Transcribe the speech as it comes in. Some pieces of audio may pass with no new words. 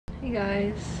Hey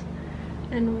guys,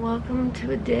 and welcome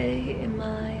to a day in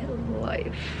my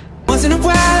life. Once in a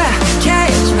while I catch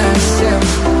myself.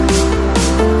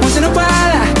 Once in a while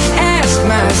I ask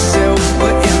myself,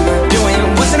 what am I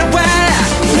doing? Once in a while I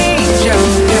need your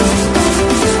help.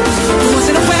 Once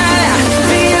in a while I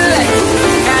feel like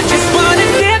I just wanna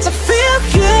dance, I feel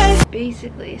good.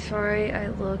 Basically, sorry I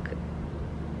look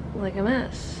like a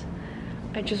mess.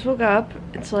 I just woke up.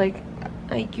 It's like,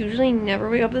 I usually never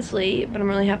wake up this late, but I'm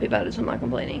really happy about it, so I'm not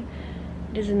complaining.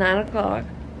 It is 9 o'clock,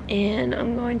 and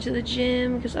I'm going to the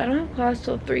gym because I don't have class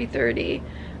till 3:30,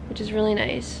 which is really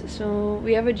nice. So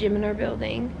we have a gym in our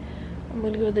building. I'm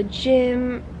gonna go to the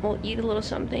gym, we'll eat a little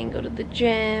something, go to the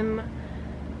gym,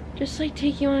 just like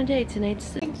take you on a day.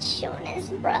 Tonight's the Jonas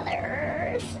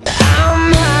Brothers.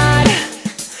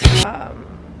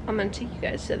 I'm gonna take you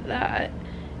guys to that.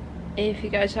 If you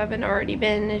guys haven't already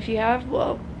been, if you have,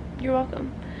 well, you're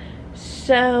welcome.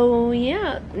 So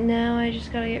yeah, now I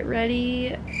just gotta get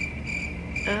ready.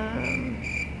 I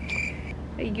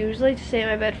usually like to stay in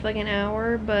my bed for like an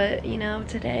hour, but you know,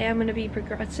 today I'm gonna be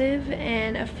progressive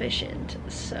and efficient.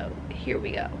 So here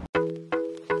we go.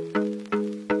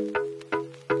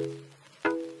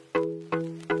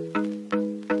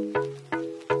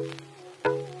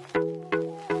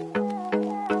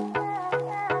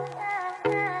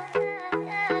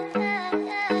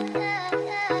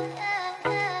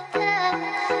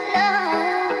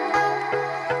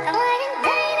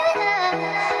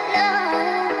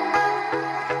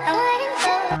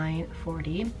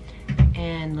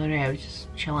 And literally I was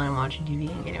just chilling and watching TV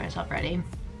and getting myself ready,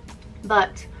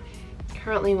 but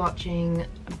currently watching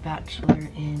Bachelor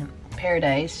in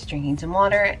Paradise, drinking some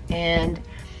water, and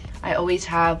I always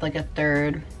have like a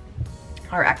third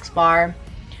RX bar.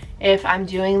 If I'm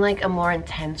doing like a more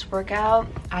intense workout,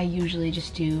 I usually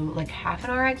just do like half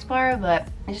an RX bar, but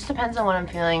it just depends on what I'm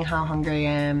feeling, how hungry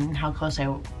I am, how close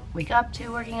I wake up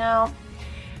to working out.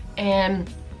 And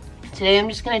today I'm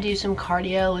just gonna do some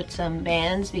cardio with some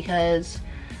bands because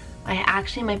I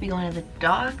actually might be going to the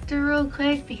doctor real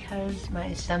quick because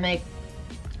my stomach,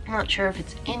 I'm not sure if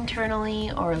it's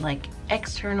internally or like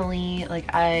externally,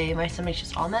 like my stomach's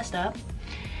just all messed up.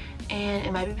 And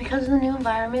it might be because of the new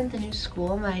environment, the new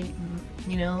school, my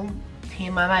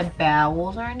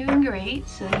bowels aren't doing great.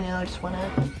 So, I just wanna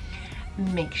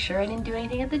make sure I didn't do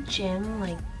anything at the gym,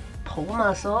 like pull a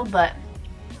muscle. But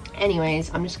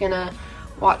anyways, I'm just gonna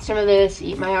watch some of this,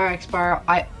 eat my RX bar.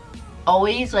 I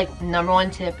always, like,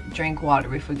 #1 tip, drink water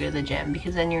before you go to the gym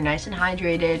because then you're nice and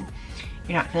hydrated.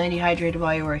 You're not feeling dehydrated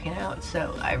while you're working out.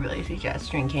 So I really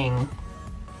suggest drinking,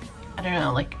 I don't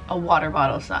know, like a water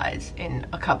bottle size in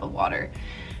a cup of water.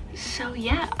 So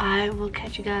yeah, I will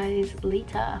catch you guys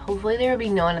later. Hopefully there will be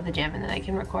no one at the gym and then I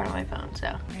can record on my phone.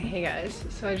 So hey guys,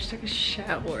 so I just took a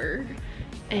shower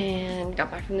and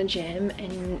got back from the gym,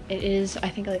 and it is, I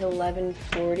think, like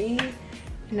 11:40.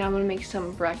 Now I'm gonna make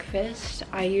some breakfast.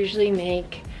 I usually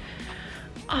make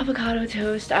avocado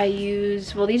toast. I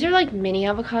use, well, these are like mini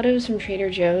avocados from Trader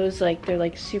Joe's. Like, they're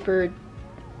like super,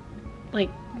 like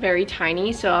very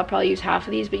tiny, so I'll probably use half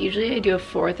of these, but usually I do a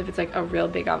fourth if it's like a real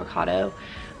big avocado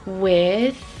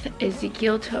with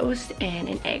Ezekiel toast and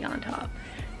an egg on top.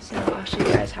 So I'll show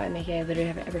you guys how I make it. I literally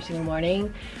have it every single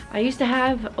morning. I used to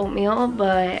have oatmeal,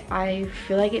 but I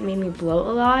feel like it made me bloat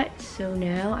a lot, so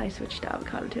now I switched to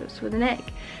avocado toast with an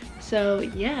egg. So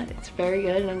yeah, it's very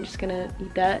good, and I'm just gonna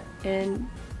eat that and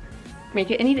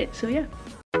make it and eat it. So yeah.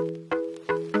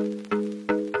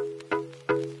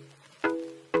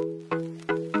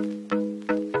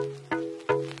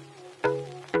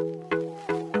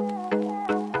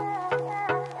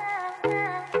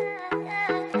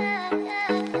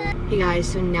 Hey guys,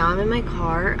 so now I'm in my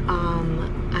car.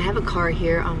 I have a car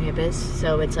here on campus,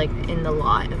 so it's like in the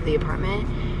lot of the apartment.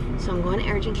 So I'm going to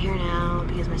urgent care now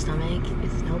because my stomach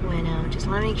is no bueno. Just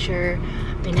want to make sure.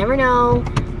 I never know.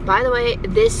 By the way,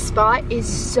 this spot is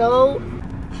so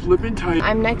flipping tight.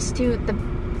 I'm next to the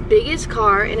biggest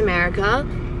car in America,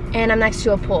 and I'm next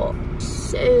to a pool.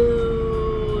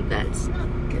 So that's not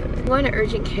good. I'm going to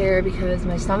urgent care because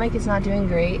my stomach is not doing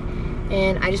great.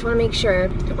 And I just want to make sure, I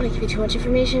don't want to give you too much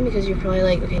information because you're probably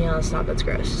like, okay, now stop, that's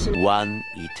gross. So, one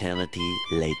eternity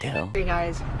later. hey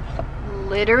guys,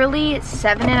 literally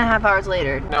 7.5 hours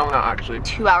later. No, not actually.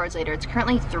 2 hours later. It's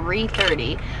currently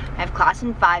 3:30. I have class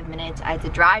in 5 minutes. I had to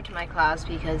drive to my class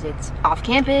because it's off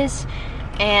campus.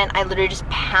 And I literally just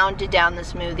pounded down the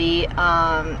smoothie.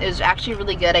 It was actually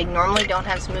really good. I normally don't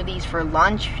have smoothies for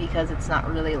lunch because it's not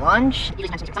really lunch. You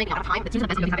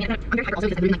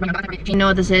know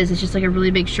what this is? It's just like a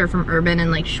really big shirt from Urban and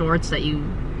like shorts that you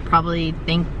probably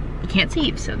think you can't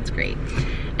see, so it's great.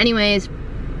 Anyways,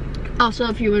 also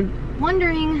if you would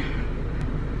wondering,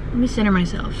 let me center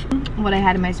myself. What I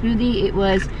had in my smoothie, it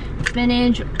was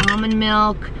spinach, almond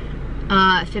milk,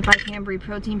 Fit by Camberry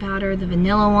protein powder, the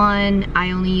vanilla one.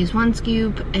 I only use 1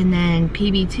 scoop, and then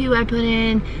PB2 I put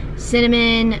in,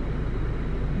 cinnamon,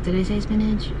 did I say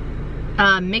spinach?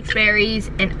 Mixed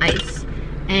berries and ice.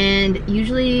 And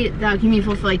usually that'll keep me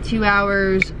full for like 2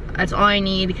 hours. That's all I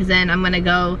need, because then I'm gonna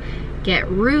go get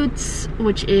Roots,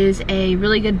 which is a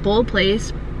really good bowl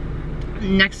place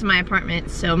next to my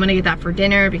apartment. So I'm gonna get that for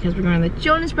dinner because we're going to the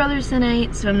Jonas Brothers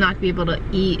tonight. So I'm not gonna be able to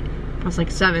eat past like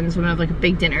 7, so I'm gonna have like a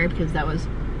big dinner because that was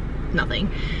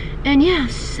nothing. And yeah,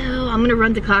 so I'm gonna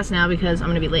run to class now because I'm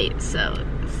gonna be late. So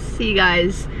see you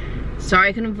guys. Sorry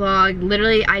I couldn't vlog.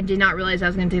 Literally, I did not realize I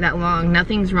was gonna take that long.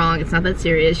 Nothing's wrong, it's not that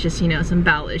serious, just, you know, some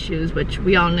bowel issues, which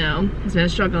we all know has been a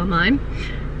struggle of mine.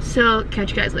 So catch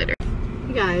you guys later.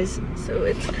 Hey guys, so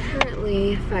it's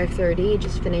currently 5:30,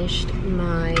 just finished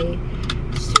my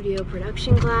studio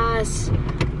production class.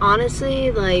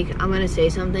 Honestly, like, I'm gonna say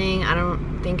something. I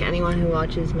don't think anyone who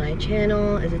watches my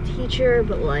channel is a teacher,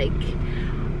 but like,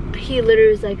 he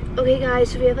literally was like, okay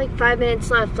guys, so we have like 5 minutes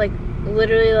left, like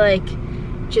literally like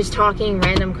just talking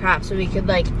random crap so we could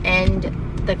like end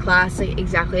the class like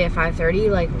exactly at 5:30.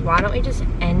 Like, why don't we just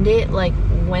end it like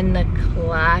when the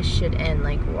class should end?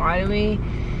 Like, why do we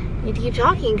need to keep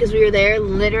talking? Because we were there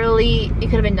literally, it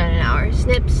could have been done in an hour.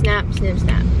 Snip, snap, snip,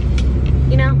 snap.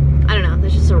 You know, I don't know,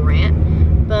 that's just a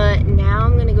rant. But now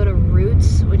I'm gonna go to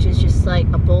Roots, which is just like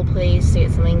a bowl place to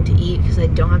get something to eat because I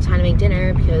don't have time to make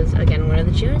dinner because, again, one of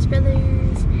the Jonas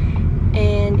Brothers.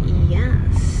 And yeah,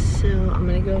 so I'm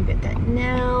gonna go get that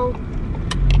now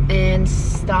and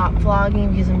stop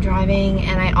vlogging because I'm driving.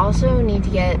 And I also need to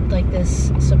get like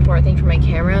this support thing for my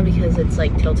camera because it's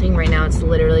like tilting right now. It's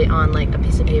literally on like a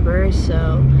piece of paper.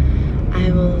 So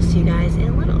I will see you guys in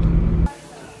a little.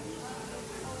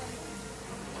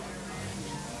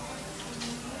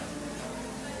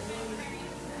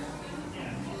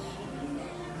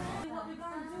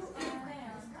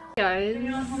 Guys,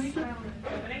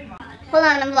 hold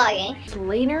on, I'm vlogging. it's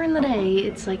later in the day.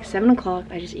 It's like 7 o'clock.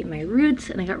 I just ate my Roots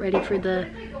and I got ready for the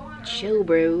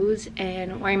jobros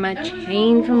and wearing my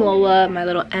chain from Lola, my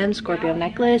little M Scorpio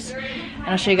necklace, and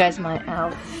I'll show you guys my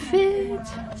outfit.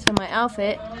 So my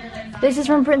outfit, this is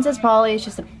from Princess Polly. It's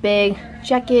just a big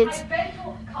jacket.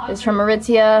 This is from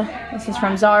Aritzia. This is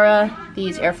from Zara.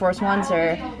 These Air Force Ones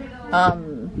are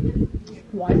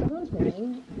why is everyone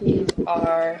wearing? These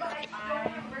are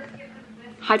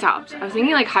high tops. I was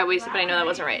thinking like high-waisted, but I know that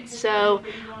wasn't right. So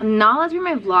I'm not allowed to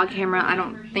bring my vlog camera, I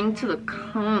don't think, to the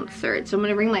concert. So I'm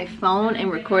gonna bring my phone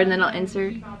and record, and then I'll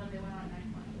insert.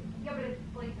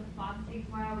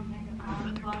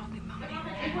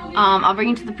 I'll bring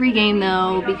it to the pregame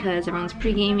though because everyone's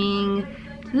pre-gaming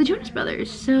to the Jonas Brothers.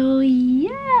 So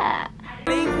yeah.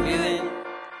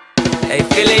 Hey,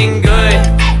 feeling good,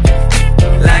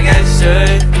 like I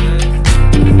should.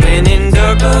 When in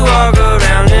dark, walk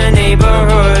around the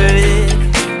neighborhood.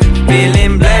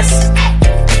 Feeling blessed,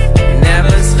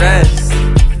 never stressed.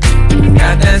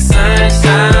 Got that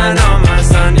sunshine on my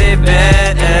Sunday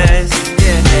best.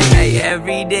 Yeah, hey,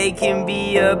 every day can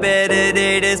be a better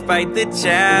day despite the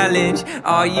challenge.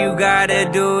 All you gotta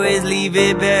do is leave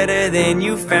it better than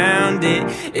you found it.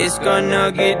 It's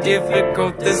gonna get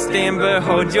difficult to stand, but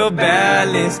hold your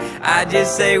balance. I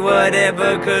just say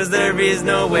whatever, cause there is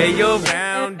no way you're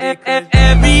around it.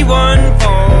 Everyone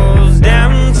falls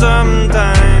down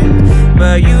sometimes,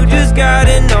 but you just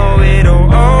gotta know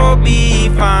it'll all be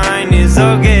fine. It's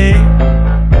okay.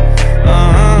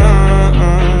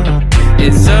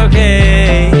 It's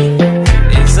okay.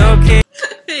 It's okay.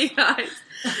 Hey guys,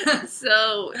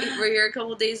 so we're here a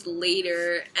couple days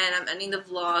later and I'm ending the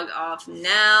vlog off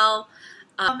now.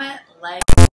 Comment, like,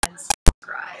 and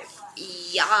subscribe.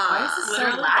 Yeah. Why is this so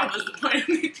laggy? What was the point of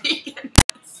me being in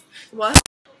this? What?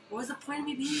 What was the point of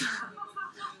me being here?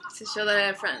 To show that I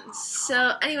have friends.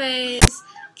 So anyways,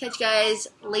 catch you guys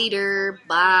later.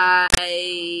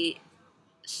 Bye.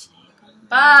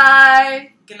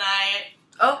 Bye. Good night.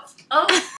 Oh.